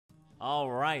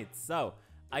Alright, so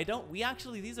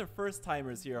these are first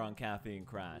timers here on Caffeine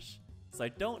Crash. So I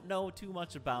don't know too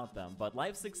much about them, but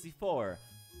Life64,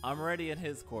 I'm already in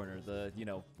his corner.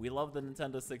 We love the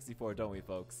Nintendo 64, don't we,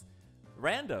 folks?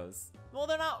 Randos. Well,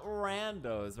 they're not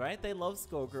randos, right? They love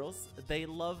Skullgirls, they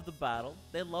love the battle,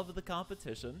 they love the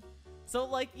competition. So,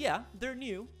 like, yeah, they're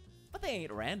new, but they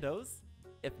ain't randos.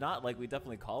 If not, like, we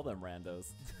definitely call them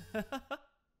randos.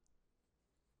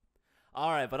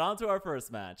 Alright, but on to our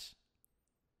first match.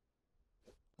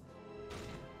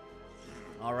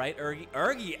 Alright,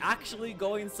 ErGy actually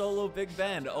going solo big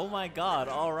band. Oh my god,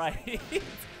 alright.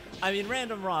 I mean,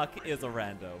 Random Rock is a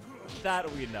rando. That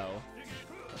we know.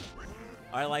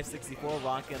 Alright, Life64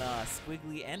 rocking a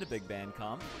Squiggly and a big band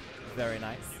comp. Very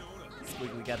nice.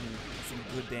 Squiggly getting some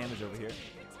good damage over here.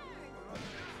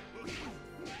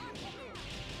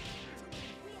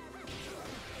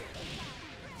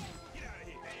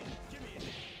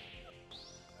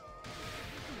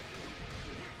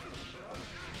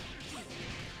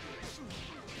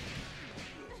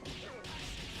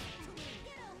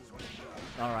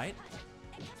 Alright.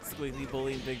 Squiggly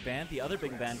bullying big band. The other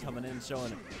big band coming in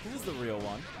showing who's the real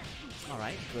one.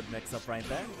 Alright, good mix up right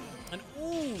there. And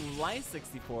ooh,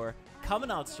 Life64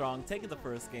 coming out strong, taking the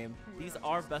first game. These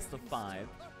are best of 5.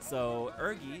 So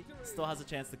ErGy still has a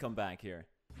chance to come back here.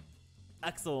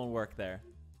 Excellent work there.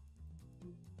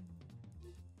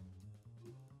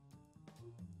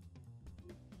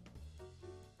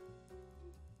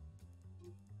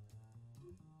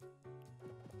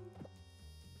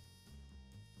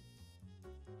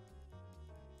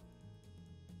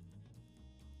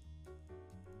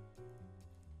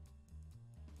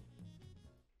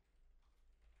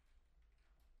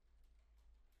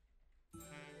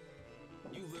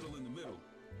 You little in the middle,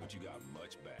 but you got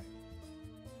much back.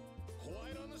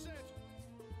 Quiet on the set.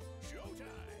 Showtime.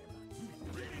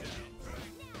 Bring it down.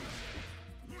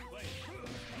 Play.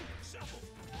 Shuffle.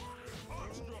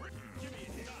 Armstrong. Give me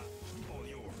a stop. All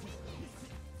yours.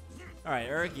 Alright,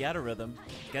 ErGy out of rhythm.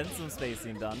 Getting some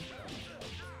spacing done.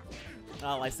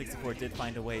 Life64 did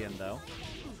find a way in, though.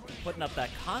 Putting up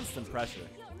that constant pressure.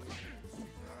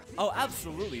 Oh,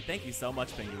 absolutely. Thank you so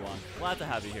much, Pingyuan. Glad to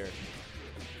have you here.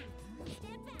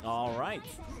 Alright.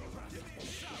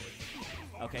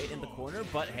 Okay, in the corner,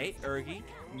 but hey, ErGy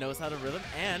knows how to rhythm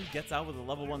and gets out with a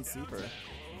level 1 super.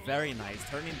 Very nice,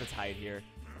 turning the tide here.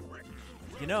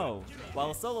 You know,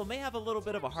 while solo may have a little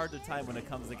bit of a harder time when it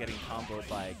comes to getting comboed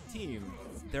by team,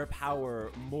 their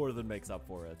power more than makes up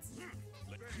for it.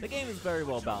 The game is very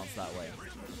well balanced that way.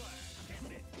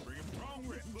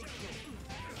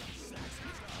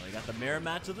 We got the mirror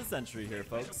match of the century here,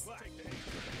 folks.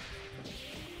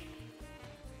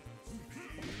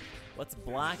 What's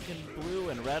black and blue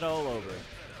and red all over?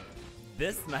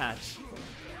 This match.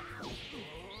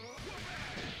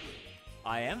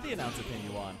 I am the announcer,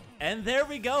 Pingyuan. And there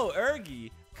we go,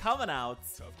 ErGy coming out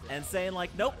and saying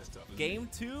like, nope, game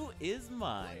 2 is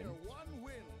mine.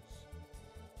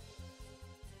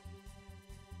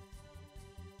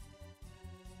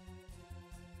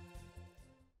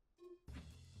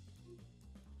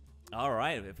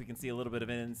 Alright, if we can see a little bit of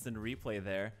an instant replay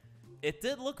there. It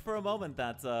did look for a moment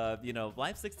that,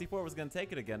 Life64 was going to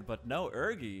take it again, but no,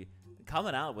 ErGy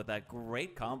coming out with that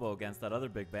great combo against that other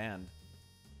big band.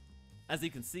 As you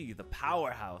can see, the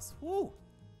powerhouse, woo!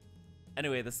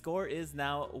 Anyway, the score is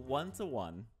now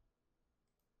 1-1.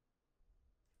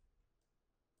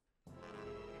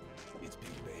 It's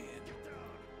big band.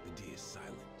 The D is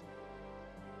silent.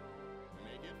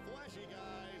 Make it flashy,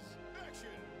 guys. Action.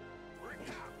 Bring it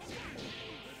out.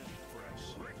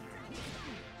 Fresh.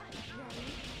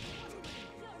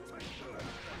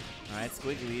 Alright,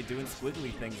 Squiggly doing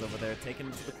squiggly things over there, taking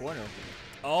him to the corner.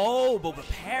 Oh, but the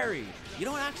parry! You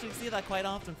don't actually see that quite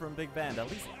often from Big Band, at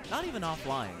least not even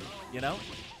offline, you know?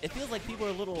 It feels like people are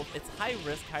a little, it's high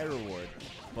risk, high reward.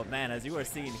 But man, as you are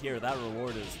seeing here, that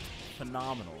reward is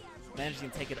phenomenal. Managing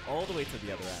to take it all the way to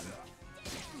the other end.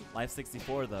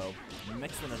 Life64 though,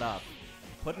 mixing it up,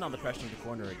 putting on the pressure in the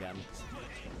corner again.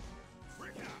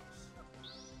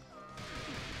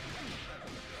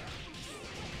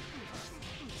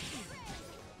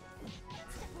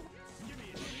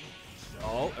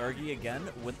 Oh, ErGy again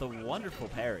with the wonderful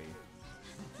parry.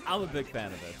 I'm a big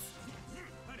fan of it.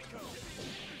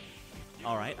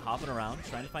 Alright, hopping around,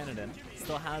 trying to find it in.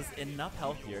 Still has enough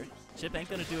health here. Chip ain't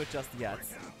gonna do it just yet.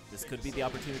 This could be the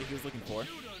opportunity he was looking for.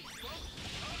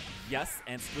 Yes,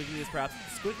 and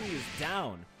Squiggly is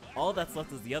down. All that's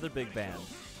left is the other big band.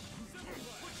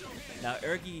 Now,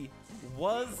 ErGy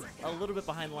was a little bit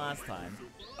behind last time.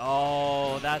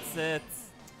 Oh, that's it.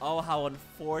 Oh, how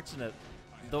unfortunate.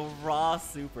 The raw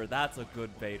super, that's a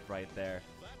good bait right there.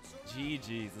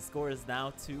 GG's. The score is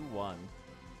now 2-1.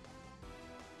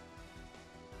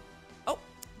 Oh,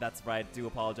 that's right. Do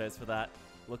apologize for that.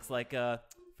 Looks like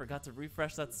forgot to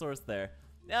refresh that source there.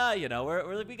 Yeah, you know,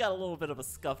 we got a little bit of a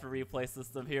scuffed replay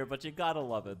system here, but you gotta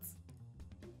love it.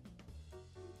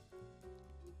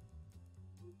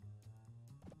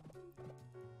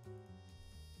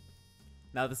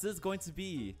 Now, this is going to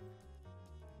be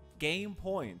game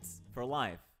points for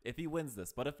Life if he wins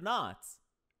this, but if not,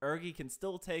 ErGy can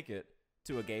still take it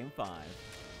to a game 5. Here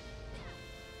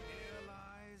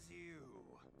lies you.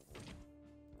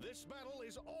 This battle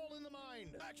is all in the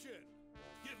mind. Action.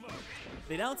 Give up.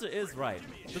 The announcer is right.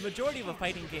 The majority of a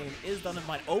fighting game is done in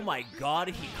mind. Oh my god,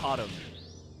 he caught him.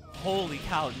 Holy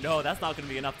cow, no, that's not going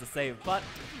to be enough to save, but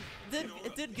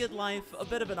it did get Life a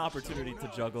bit of an opportunity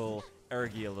to juggle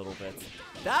ErGy a little bit.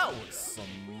 That was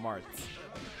smart.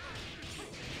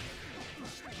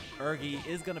 ErGy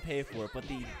is going to pay for it, but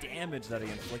the damage that he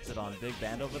inflicted on Big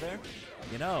Band over there,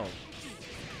 you know,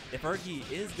 if ErGy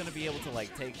is going to be able to,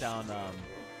 like, take down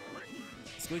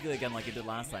Squiggly again like he did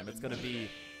last time, it's going to be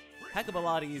a heck of a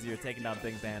lot easier taking down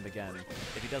Big Band again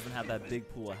if he doesn't have that big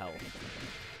pool of health.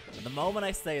 And the moment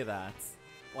I say that,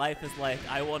 Life is like,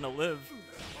 I want to live.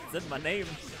 It's in my name.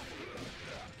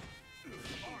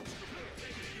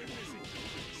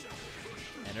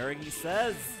 And ErGy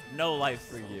says, no life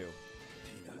for you.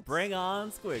 Bring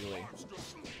on Squiggly.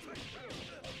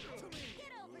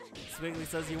 Squiggly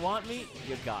says, you want me?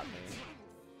 You got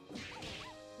me.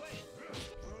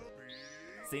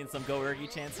 Seeing some go ErGy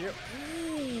chance here.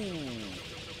 Ooh.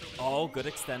 Oh, good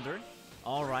extender.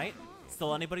 All right.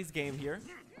 Still anybody's game here.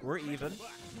 We're even.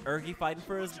 ErGy fighting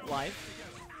for his life.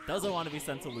 Doesn't want to be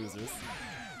sent to losers.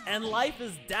 And Life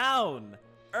is down.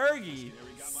 ErGy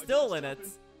still in it.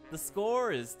 The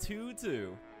score is 2-2.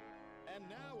 And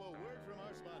now a word from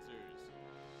our sponsors.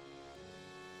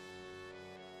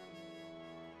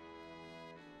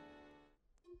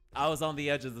 I was on the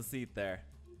edge of the seat there.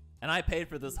 And I paid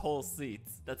for this whole seat.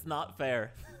 That's not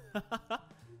fair.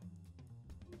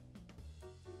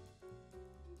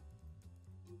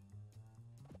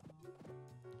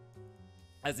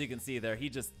 As you can see there,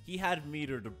 he had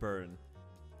meter to burn.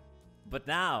 But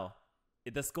now,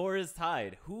 the score is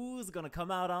tied. Who's gonna come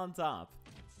out on top?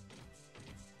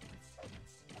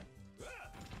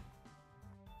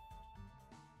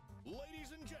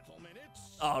 Ladies and gentlemen,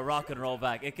 it's... Oh, rock and roll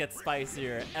back. It gets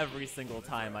spicier every single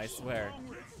time, I swear.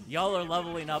 Y'all are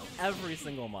leveling up every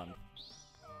single month.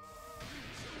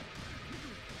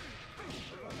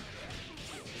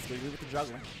 Squiggly with the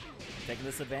juggling. Taking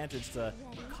this advantage to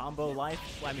combo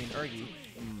Life. I mean, ErGy.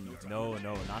 No,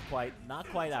 not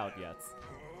quite out yet.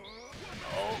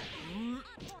 Oh,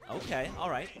 okay, all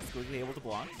right. Squiggly able to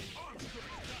block.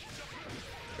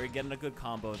 ErGy getting a good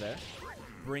combo there,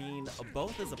 bringing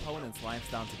both his opponents' lives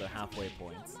down to their halfway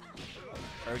points.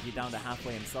 ErGy down to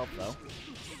halfway himself, though.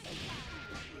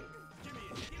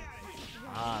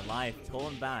 Ah, Life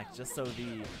pulling back just so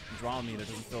the draw meter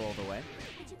doesn't fill all the way.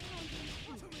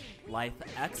 Life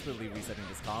expertly resetting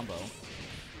this combo.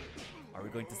 Are we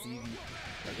going to see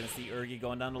ErGy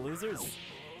going down to losers?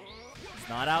 It's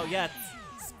not out yet.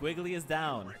 Squiggly is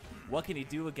down. What can he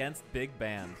do against Big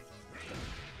Band?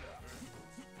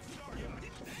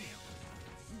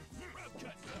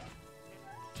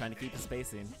 Trying to keep the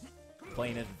spacing.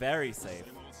 Playing it very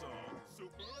safe.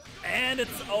 And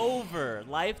it's over.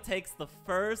 Life takes the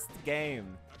first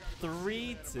game.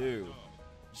 3-2.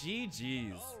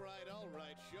 GG's. All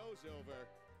right, show's over.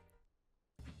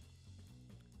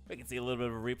 We can see a little bit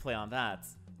of a replay on that.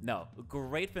 No,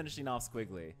 great finishing off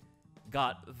Squiggly.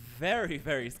 Got very,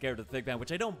 very scared of the Big Band,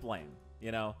 which I don't blame,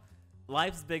 you know?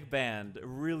 Life's Big Band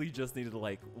really just needed,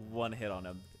 like, one hit on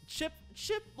him. Chip,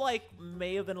 like,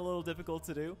 may have been a little difficult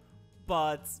to do,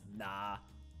 but nah.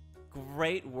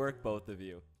 Great work, both of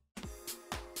you.